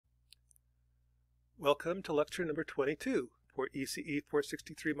Welcome to lecture number 22 for ECE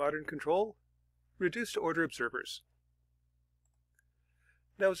 463 Modern Control, Reduced Order Observers.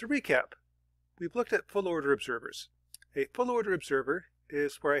 Now as a recap, we've looked at full order observers. A full order observer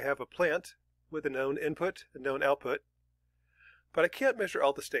is where I have a plant with a known input and known output, but I can't measure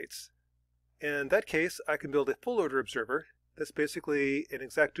all the states. In that case, I can build a full order observer that's basically an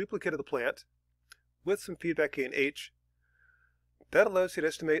exact duplicate of the plant with some feedback gain h. That allows you to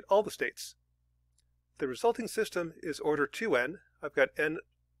estimate all the states. The resulting system is order 2n. I've got n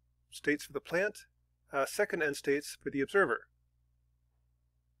states for the plant, second n states for the observer.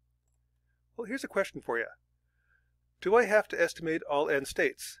 Well, here's a question for you. Do I have to estimate all n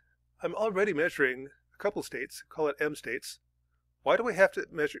states? I'm already measuring a couple states, call it m states. Why do I have to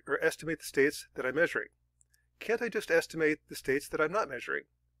measure or estimate the states that I'm measuring? Can't I just estimate the states that I'm not measuring?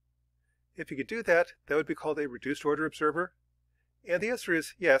 If you could do that, that would be called a reduced order observer. And the answer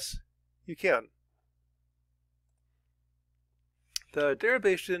is yes, you can. The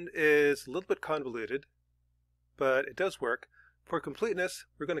derivation is a little bit convoluted, but it does work. For completeness,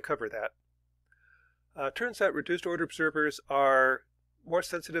 we're going to cover that. Turns out reduced order observers are more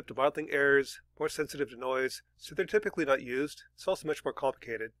sensitive to modeling errors, more sensitive to noise, so they're typically not used. It's also much more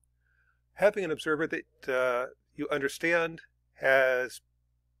complicated. Having an observer that you understand has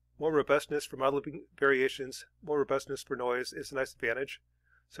more robustness for modeling variations, more robustness for noise is a nice advantage.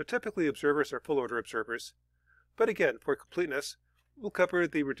 So typically observers are full order observers. But again, for completeness, we'll cover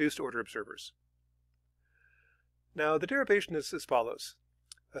the reduced order observers. Now the derivation is as follows.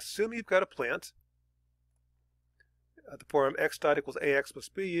 Assume you've got a plant. The form x dot equals ax plus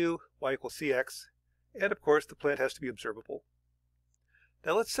bu, y equals cx, and of course the plant has to be observable.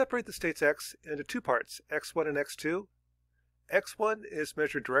 Now let's separate the states x into two parts, x1 and x2. x1 is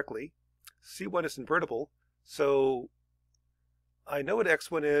measured directly, c1 is invertible, so I know what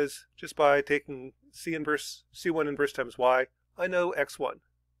x1 is just by taking c1 inverse times y. I know x1,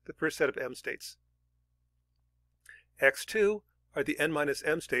 the first set of m states. x2 are the n minus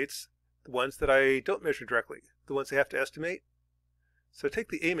m states, the ones that I don't measure directly, the ones I have to estimate. So take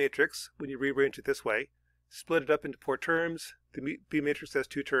the A matrix, when you rearrange it this way, split it up into 4 terms, the B matrix has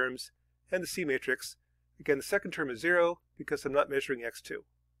 2 terms, and the C matrix. Again, the second term is 0 because I'm not measuring x2.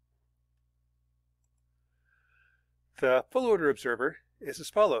 The full order observer is as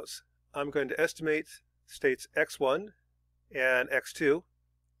follows. I'm going to estimate states x1 and x2.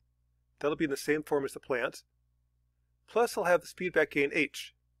 That'll be in the same form as the plant. Plus I'll have this feedback gain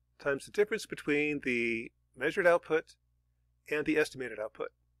h times the difference between the measured output and the estimated output.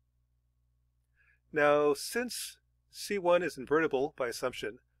 Now since C1 is invertible by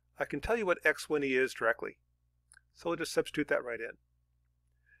assumption, I can tell you what x1e is directly. So I'll just substitute that right in.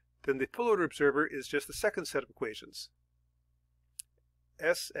 Then the full order observer is just the second set of equations.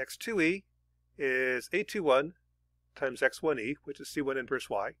 Sx2e is A21 times x1e, which is c1 inverse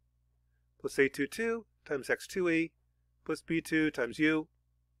y, plus A22 times x2e, plus b2 times u.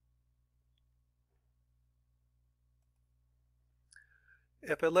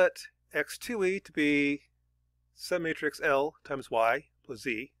 If I let x2e to be some matrix L times y plus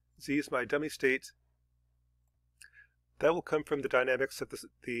z, z is my dummy state, that will come from the dynamics of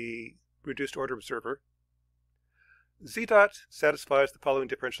the reduced order observer. Z dot satisfies the following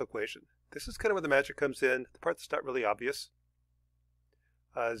differential equation. This is kind of where the magic comes in, the part that's not really obvious.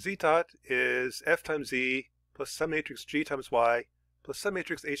 Z dot is f times z plus some matrix g times y plus some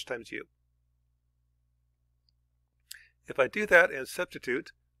matrix h times u. If I do that and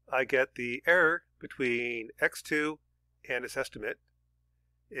substitute, I get the error between x2 and its estimate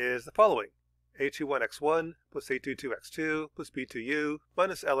is the following. A21x1 plus A22x2 plus B2u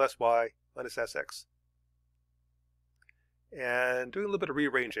minus LSY minus SX. And doing a little bit of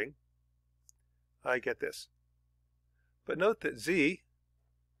rearranging, I get this. But note that z,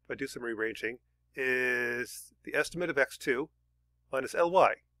 if I do some rearranging, is the estimate of x2 minus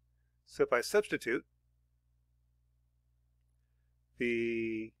ly. So if I substitute,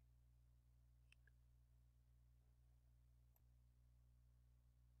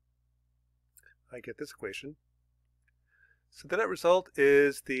 I get this equation. So the net result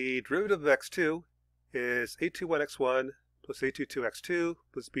is the derivative of x2 is A21x1 plus A22x2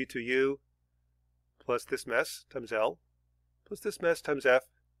 plus B2u plus this mess times L plus this mess times F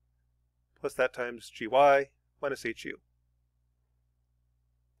plus that times gy minus hu.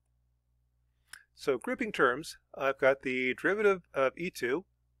 So grouping terms, I've got the derivative of E2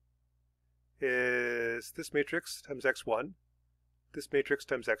 is this matrix times x1, this matrix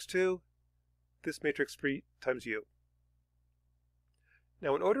times x2, this matrix times u.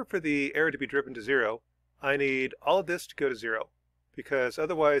 Now in order for the error to be driven to 0, I need all of this to go to 0, because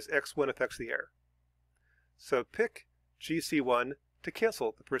otherwise x1 affects the error. So pick GC1 to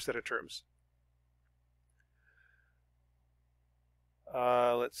cancel the first set of terms.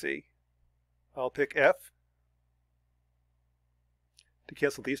 Let's see. I'll pick F to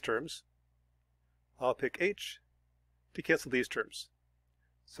cancel these terms. I'll pick H to cancel these terms.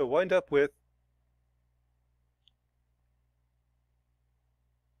 So wind up with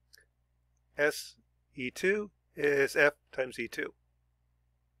SE2 is F times E2.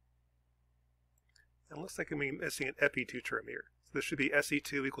 And it looks like I'm missing an FE2 term here. So this should be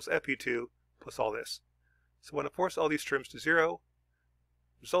SE2 equals FE2 plus all this. So I want to force all these terms to 0,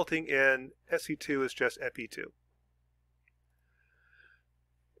 resulting in SE2 is just FE2.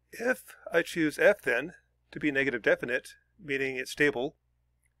 If I choose F then to be negative definite, meaning it's stable,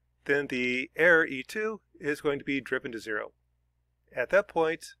 then the error E2 is going to be driven to 0. At that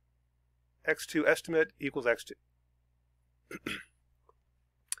point, x2 estimate equals x2.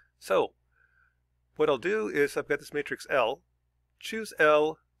 So, what I'll do is I've got this matrix L. Choose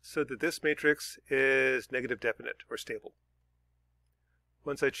L so that this matrix is negative definite or stable.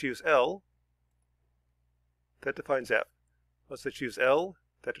 Once I choose L, that defines F. Once I choose L,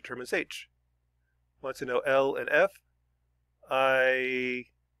 that determines H. Once I know L and F, I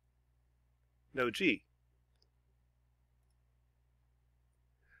know G.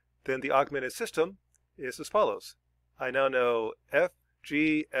 Then the augmented system is as follows. I now know F,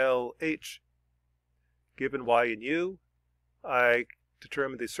 G, L, H. Given Y and U, I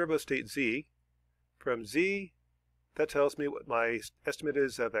determine the servo state Z. From Z, that tells me what my estimate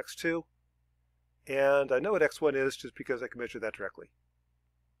is of x2. And I know what x1 is just because I can measure that directly.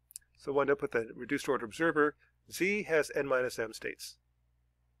 So I wind up with a reduced order observer. Z has n minus m states.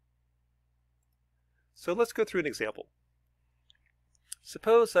 So let's go through an example.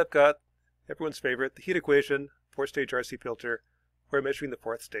 Suppose I've got everyone's favorite, the heat equation, 4-stage RC filter, where I'm measuring the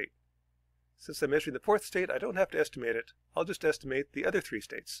fourth state. Since I'm measuring the fourth state, I don't have to estimate it. I'll just estimate the other 3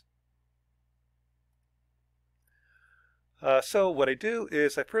 states. So what I do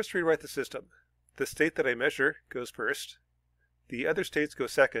is I first rewrite the system. The state that I measure goes first. The other states go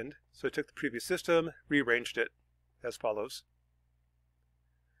second. So I took the previous system, rearranged it as follows.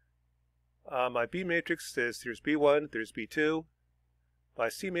 My B matrix is here's B1, there's B2. My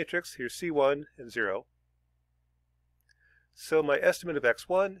C matrix, here's C1 and 0. So my estimate of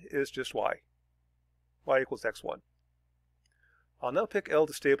x1 is just y. Y equals x1. I'll now pick L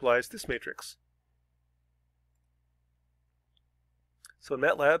to stabilize this matrix. So in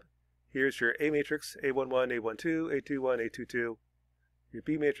MATLAB, here's your A matrix, A11, A12, A21, A22, your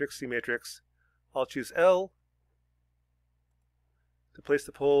B matrix, C matrix. I'll choose L to place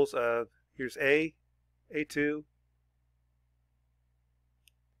the poles of, here's A, A2,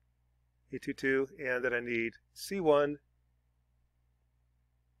 A22, and then I need C1,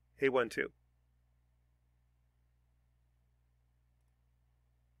 A12.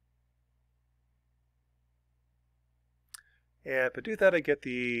 And if I do that, I get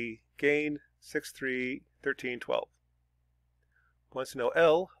the gain 6, 3, 13, 12. Once I know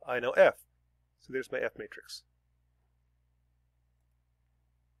L, I know F. So there's my F matrix.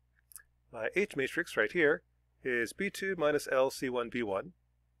 My H matrix right here is B2 minus L C1 B1.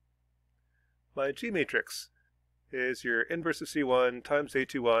 My G matrix is your inverse of C1 times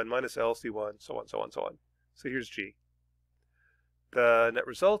A21 minus L C1, so on, so on, so on. So here's G. The net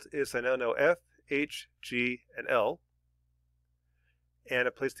result is I now know F, H, G, and L. And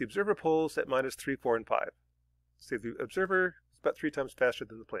I place the observer poles at minus 3, 4, and 5. So the observer is about 3 times faster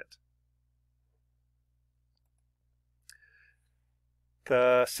than the plant.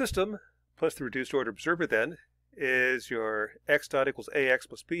 The system plus the reduced order observer then is your x dot equals ax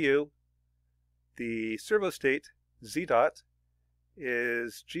plus bu. The servo state z dot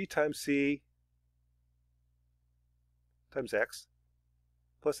is g times c times x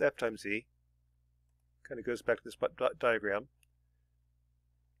plus f times z. Kind of goes back to this diagram.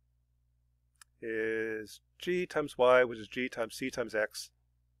 Is g times y, which is g times c times x,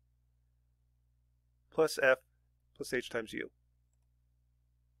 plus f plus h times u.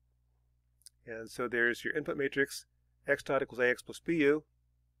 And so there's your input matrix, x dot equals ax plus bu,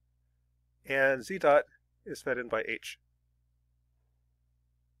 and z dot is fed in by h.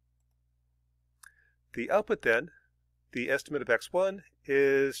 The output then, the estimate of x1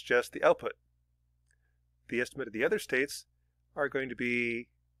 is just the output. The estimate of the other states are going to be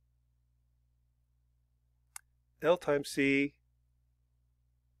L times C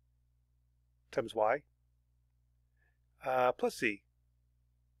times Y plus Z.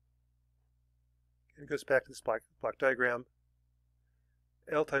 And it goes back to this block diagram.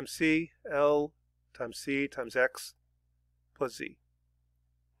 L times C, L times C times X plus Z.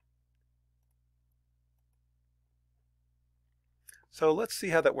 So let's see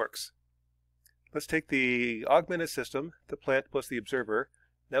how that works. Let's take the augmented system, the plant plus the observer.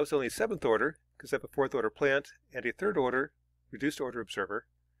 Now it's only 7th order, because I have a 4th order plant and a 3rd order, reduced order observer.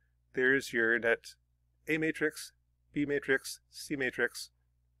 There's your net A matrix, B matrix, C matrix.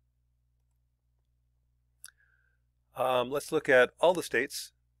 Let's look at all the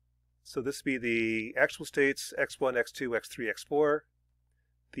states. So this would be the actual states, x1, x2, x3, x4,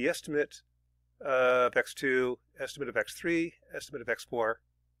 the estimate of x2, estimate of x3, estimate of x4,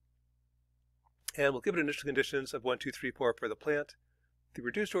 and we'll give it initial conditions of 1, 2, 3, 4 for the plant. The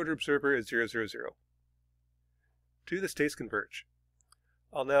reduced order observer is 0, 0, 0. Do the states converge?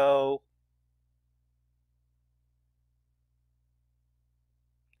 I'll now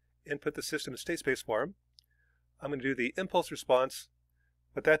input the system in state space form. I'm going to do the impulse response.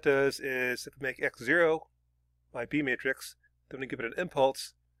 What that does is if I make x0 my B matrix, then we give it an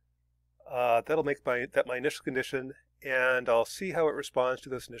impulse. That'll make that my initial condition, and I'll see how it responds to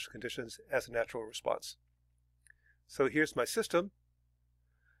those initial conditions as a natural response. So here's my system.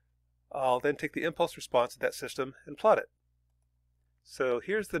 I'll then take the impulse response of that system and plot it. So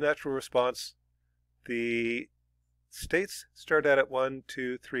here's the natural response. The states start out at 1,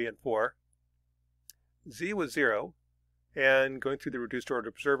 2, 3, and 4. Z was 0, and going through the reduced order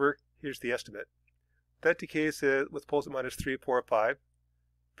observer, here's the estimate. That decays with poles at minus 3, 4, 5.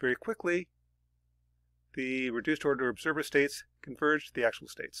 Very quickly, the reduced order observer states converge to the actual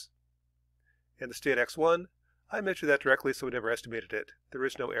states. And the state x1, I measured that directly, so we never estimated it. There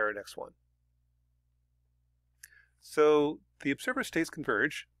is no error in x1. So the observer states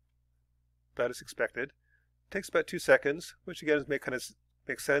converge, about as expected. It takes about 2 seconds, which again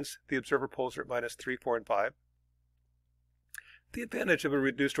makes sense. The observer poles are at minus 3, 4, and 5. The advantage of a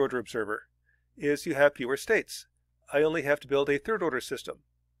reduced order observer is you have fewer states. I only have to build a 3rd order system.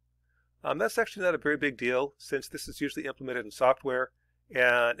 That's actually not a very big deal, since this is usually implemented in software,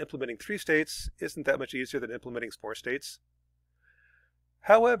 and implementing 3 states isn't that much easier than implementing 4 states.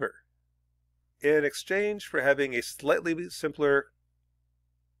 However, in exchange for having a slightly simpler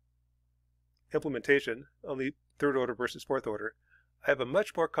implementation, only 3rd order versus 4th order, I have a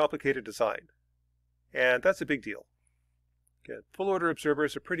much more complicated design, and that's a big deal. Again, full order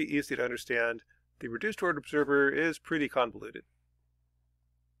observers are pretty easy to understand. The reduced order observer is pretty convoluted.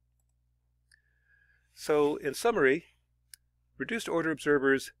 So in summary, reduced order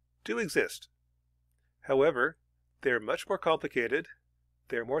observers do exist. However, they're much more complicated,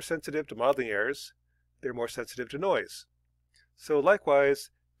 they're more sensitive to modeling errors, they're more sensitive to noise. So likewise,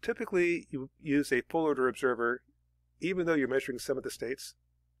 typically you use a full order observer even though you're measuring some of the states.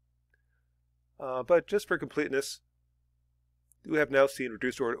 But just for completeness, we have now seen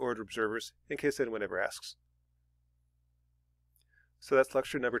reduced order observers in case anyone ever asks. So that's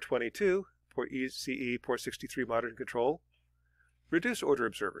lecture number 22 for ECE 463 Monitoring Control, Reduced Order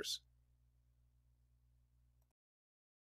Observers.